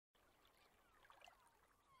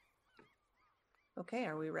Okay,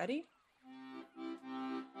 are we ready?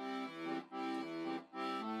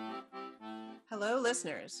 Hello,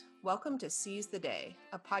 listeners. Welcome to Seize the Day,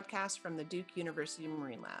 a podcast from the Duke University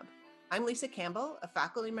Marine Lab. I'm Lisa Campbell, a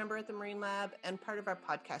faculty member at the Marine Lab and part of our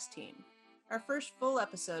podcast team. Our first full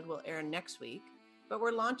episode will air next week, but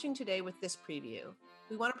we're launching today with this preview.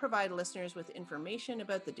 We want to provide listeners with information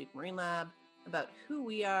about the Duke Marine Lab, about who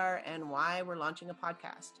we are and why we're launching a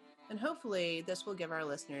podcast. And hopefully this will give our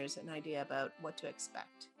listeners an idea about what to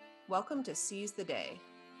expect. Welcome to Seize the Day.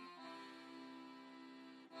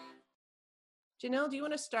 Janelle, do you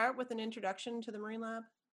want to start with an introduction to the Marine Lab?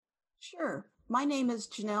 Sure. My name is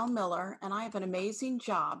Janelle Miller, and I have an amazing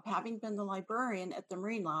job, having been the librarian at the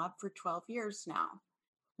Marine Lab for 12 years now.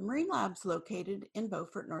 The Marine Lab's located in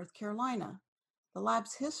Beaufort, North Carolina. The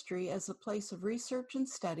lab's history as a place of research and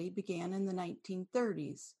study began in the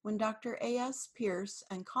 1930s, when Dr. A.S. Pierce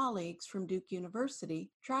and colleagues from Duke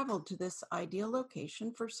University traveled to this ideal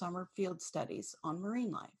location for summer field studies on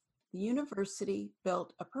marine life. The university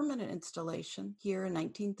built a permanent installation here in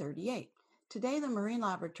 1938. Today, the Marine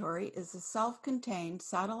Laboratory is a self-contained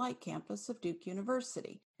satellite campus of Duke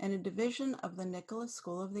University and a division of the Nicholas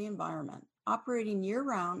School of the Environment, operating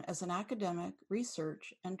year-round as an academic,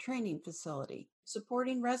 research, and training facility,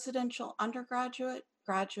 supporting residential undergraduate,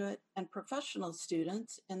 graduate, and professional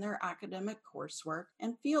students in their academic coursework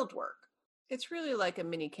and fieldwork. It's really like a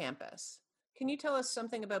mini campus. Can you tell us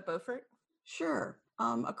something about Beaufort? Sure.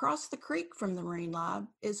 Across the creek from the Marine Lab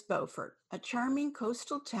is Beaufort, a charming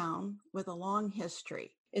coastal town with a long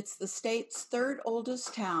history. It's the state's third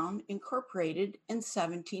oldest town, incorporated in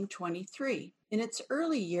 1723. In its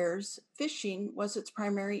early years, fishing was its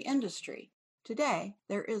primary industry. Today,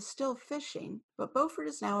 there is still fishing, but Beaufort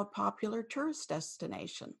is now a popular tourist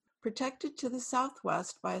destination, protected to the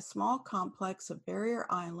southwest by a small complex of barrier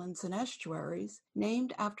islands and estuaries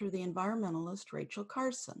named after the environmentalist Rachel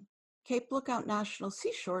Carson. Cape Lookout National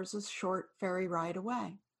Seashore is a short ferry ride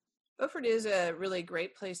away. Beaufort is a really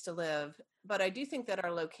great place to live, but I do think that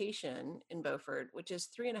our location in Beaufort, which is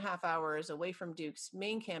 3.5 hours away from Duke's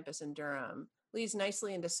main campus in Durham, leads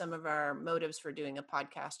nicely into some of our motives for doing a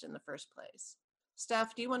podcast in the first place.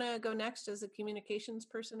 Steph, do you want to go next as a communications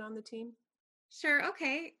person on the team? Sure.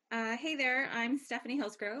 Okay. Hey there. I'm Stephanie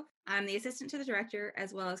Hillsgrove. I'm the assistant to the director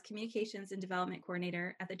as well as communications and development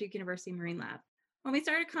coordinator at the Duke University Marine Lab. When we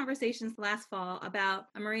started conversations last fall about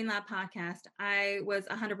a Marine Lab podcast, I was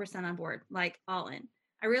 100% on board, like all in.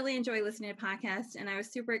 I really enjoy listening to podcasts, and I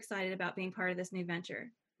was super excited about being part of this new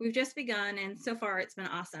venture. We've just begun, and so far it's been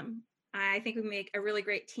awesome. I think we make a really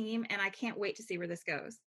great team, and I can't wait to see where this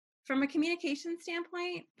goes. From a communication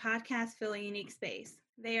standpoint, podcasts fill a unique space.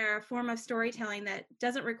 They are a form of storytelling that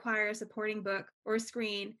doesn't require a supporting book or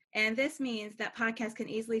screen, and this means that podcasts can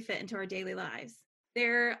easily fit into our daily lives.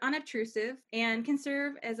 They're unobtrusive and can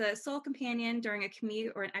serve as a sole companion during a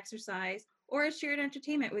commute or an exercise, or as shared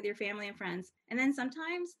entertainment with your family and friends. And then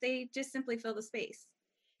sometimes they just simply fill the space.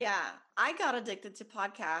 Yeah, I got addicted to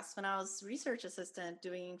podcasts when I was research assistant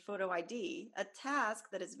doing photo ID, a task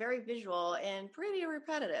that is very visual and pretty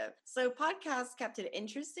repetitive. So podcasts kept it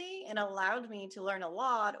interesting and allowed me to learn a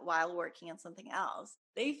lot while working on something else.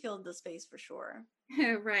 They filled the space for sure.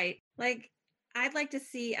 Right. I'd like to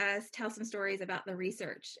see us tell some stories about the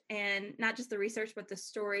research, and not just the research, but the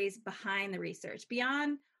stories behind the research,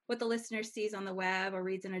 beyond what the listener sees on the web or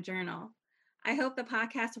reads in a journal. I hope the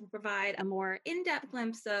podcast will provide a more in-depth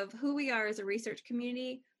glimpse of who we are as a research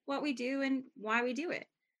community, what we do, and why we do it.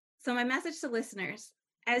 So my message to listeners,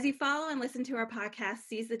 as you follow and listen to our podcast,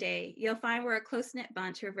 Seize the Day, you'll find we're a close-knit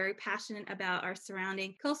bunch who are very passionate about our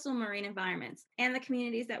surrounding coastal marine environments and the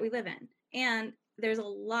communities that we live in. And there's a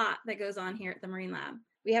lot that goes on here at the Marine Lab.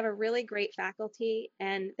 We have a really great faculty,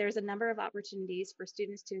 and there's a number of opportunities for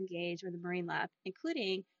students to engage with the Marine Lab,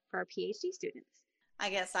 including for our PhD students.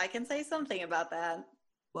 I guess I can say something about that.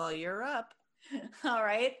 Well, you're up. All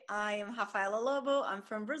right. I am Rafaela Lobo. I'm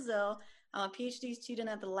from Brazil. I'm a PhD student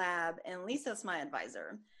at the lab, and Lisa's my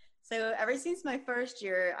advisor. So ever since my first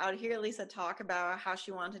year, I would hear Lisa talk about how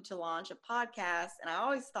she wanted to launch a podcast, and I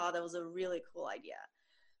always thought that was a really cool idea.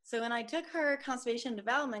 So when I took her conservation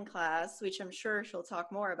development class, which I'm sure she'll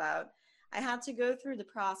talk more about, I had to go through the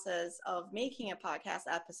process of making a podcast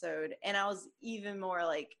episode. And I was even more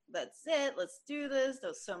like, that's it, let's do this. That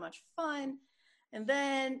was so much fun. And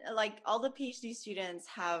then all the PhD students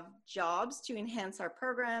have jobs to enhance our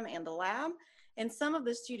program and the lab. And some of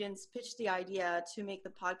the students pitched the idea to make the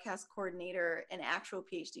podcast coordinator an actual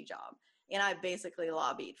PhD job. And I basically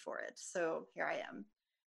lobbied for it. So here I am.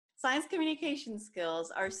 Science communication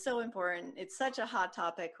skills are so important. It's such a hot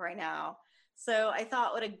topic right now. So I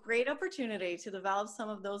thought what a great opportunity to develop some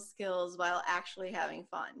of those skills while actually having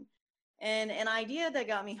fun. And an idea that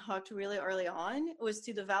got me hooked really early on was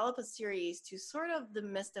to develop a series to sort of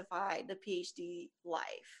demystify the PhD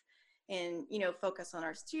life and, focus on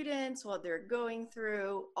our students, what they're going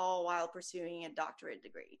through, all while pursuing a doctorate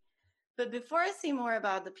degree. But before I say more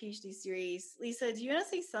about the PhD series, Lisa, do you want to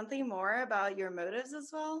say something more about your motives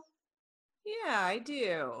as well? Yeah, I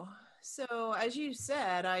do. So, as you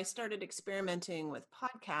said, I started experimenting with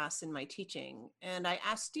podcasts in my teaching, and I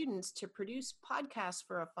asked students to produce podcasts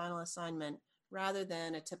for a final assignment rather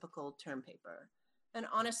than a typical term paper. And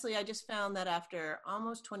honestly, I just found that after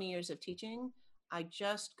almost 20 years of teaching, I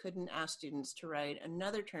just couldn't ask students to write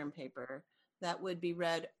another term paper that would be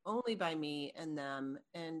read only by me and them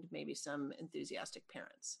and maybe some enthusiastic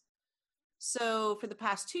parents. So for the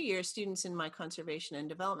past 2 years, students in my conservation and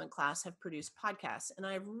development class have produced podcasts, and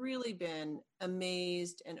I've really been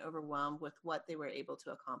amazed and overwhelmed with what they were able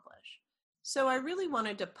to accomplish. So I really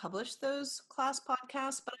wanted to publish those class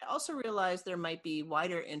podcasts, but I also realized there might be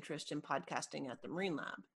wider interest in podcasting at the Marine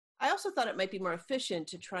Lab. I also thought it might be more efficient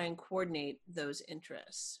to try and coordinate those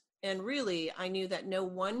interests. And really, I knew that no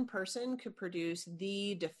one person could produce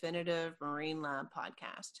the definitive Marine Lab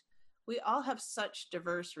podcast. We all have such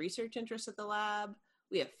diverse research interests at the lab.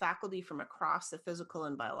 We have faculty from across the physical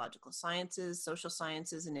and biological sciences, social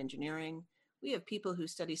sciences, and engineering. We have people who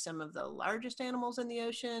study some of the largest animals in the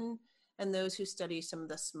ocean and those who study some of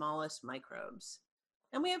the smallest microbes.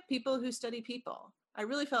 And we have people who study people. I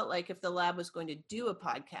really felt like if the lab was going to do a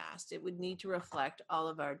podcast, it would need to reflect all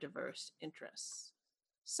of our diverse interests.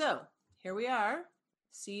 So here we are,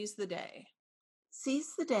 Seize the Day.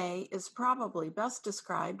 Seize the Day is probably best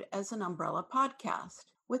described as an umbrella podcast.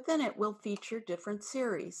 Within it, we'll feature different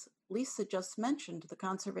series. Lisa just mentioned the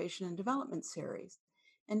Conservation and Development series.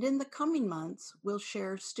 And in the coming months, we'll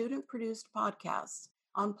share student-produced podcasts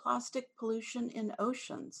on plastic pollution in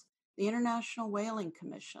oceans, the International Whaling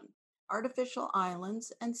Commission, artificial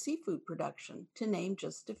islands, and seafood production, to name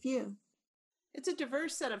just a few. It's a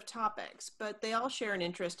diverse set of topics, but they all share an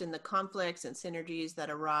interest in the conflicts and synergies that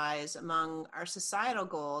arise among our societal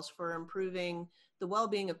goals for improving the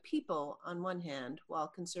well-being of people on one hand, while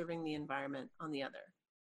conserving the environment on the other.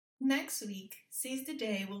 Next week, Seize the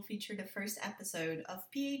Day will feature the first episode of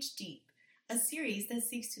PhD, a series that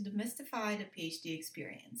seeks to demystify the PhD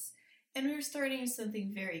experience. And we're starting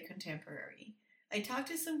something very contemporary. I talked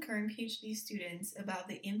to some current PhD students about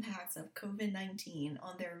the impacts of COVID-19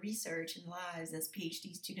 on their research and lives as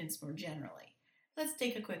PhD students more generally. Let's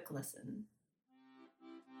take a quick listen.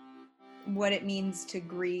 What it means to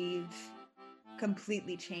grieve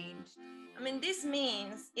completely changed. I mean, this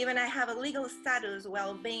means even I have a legal status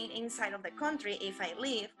while being inside of the country, if I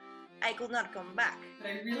leave, I could not come back. But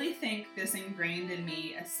I really think this ingrained in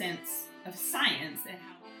me a sense of science and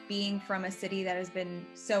how being from a city that has been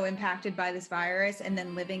so impacted by this virus and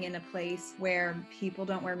then living in a place where people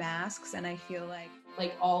don't wear masks, and I feel like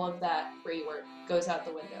all of that free work goes out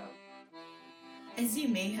the window. As you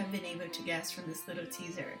may have been able to guess from this little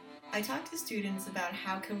teaser, I talked to students about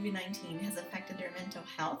how COVID-19 has affected their mental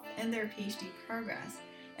health and their PhD progress,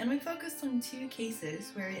 and we focused on 2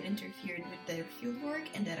 cases where it interfered with their fieldwork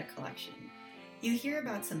and data collection. You hear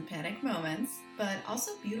about some panic moments, but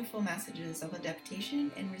also beautiful messages of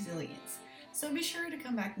adaptation and resilience. So be sure to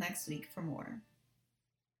come back next week for more.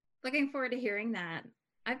 Looking forward to hearing that.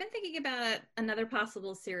 I've been thinking about another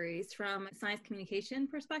possible series from a science communication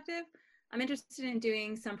perspective. I'm interested in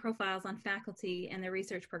doing some profiles on faculty and their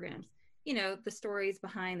research programs. The stories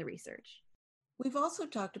behind the research. We've also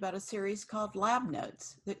talked about a series called Lab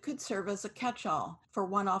Notes that could serve as a catch-all for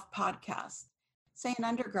one-off podcasts. Say an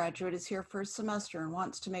undergraduate is here for a semester and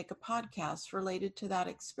wants to make a podcast related to that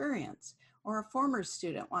experience, or a former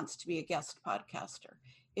student wants to be a guest podcaster.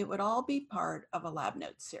 It would all be part of a Lab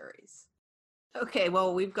Notes series. Okay,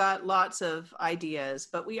 well, we've got lots of ideas,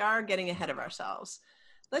 but we are getting ahead of ourselves.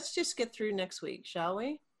 Let's just get through next week, shall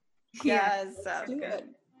we? Yes, sounds Do good. it.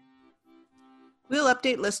 We'll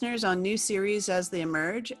update listeners on new series as they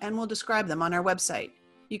emerge, and we'll describe them on our website.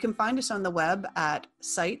 You can find us on the web at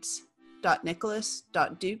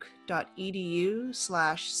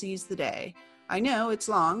sites.nicholas.duke.edu/seizetheday. I know it's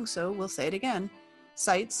long, so we'll say it again.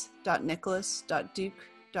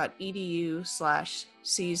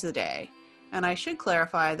 sites.nicholas.duke.edu/seizetheday. And I should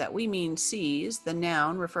clarify that we mean seize, the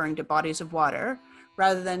noun referring to bodies of water,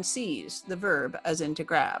 rather than seize, the verb as in to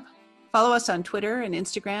grab. Follow us on Twitter and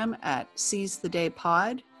Instagram at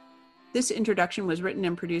SeizeTheDayPod. This introduction was written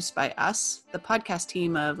and produced by us, the podcast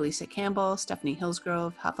team of Lisa Campbell, Stephanie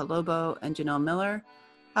Hillsgrove, Hafa Lobo, and Janelle Miller.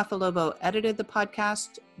 Hafa Lobo edited the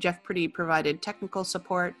podcast. Jeff Priddy provided technical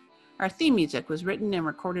support. Our theme music was written and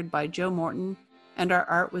recorded by Joe Morton, and our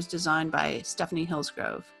art was designed by Stephanie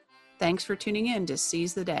Hillsgrove. Thanks for tuning in to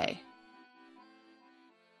Seize the Day.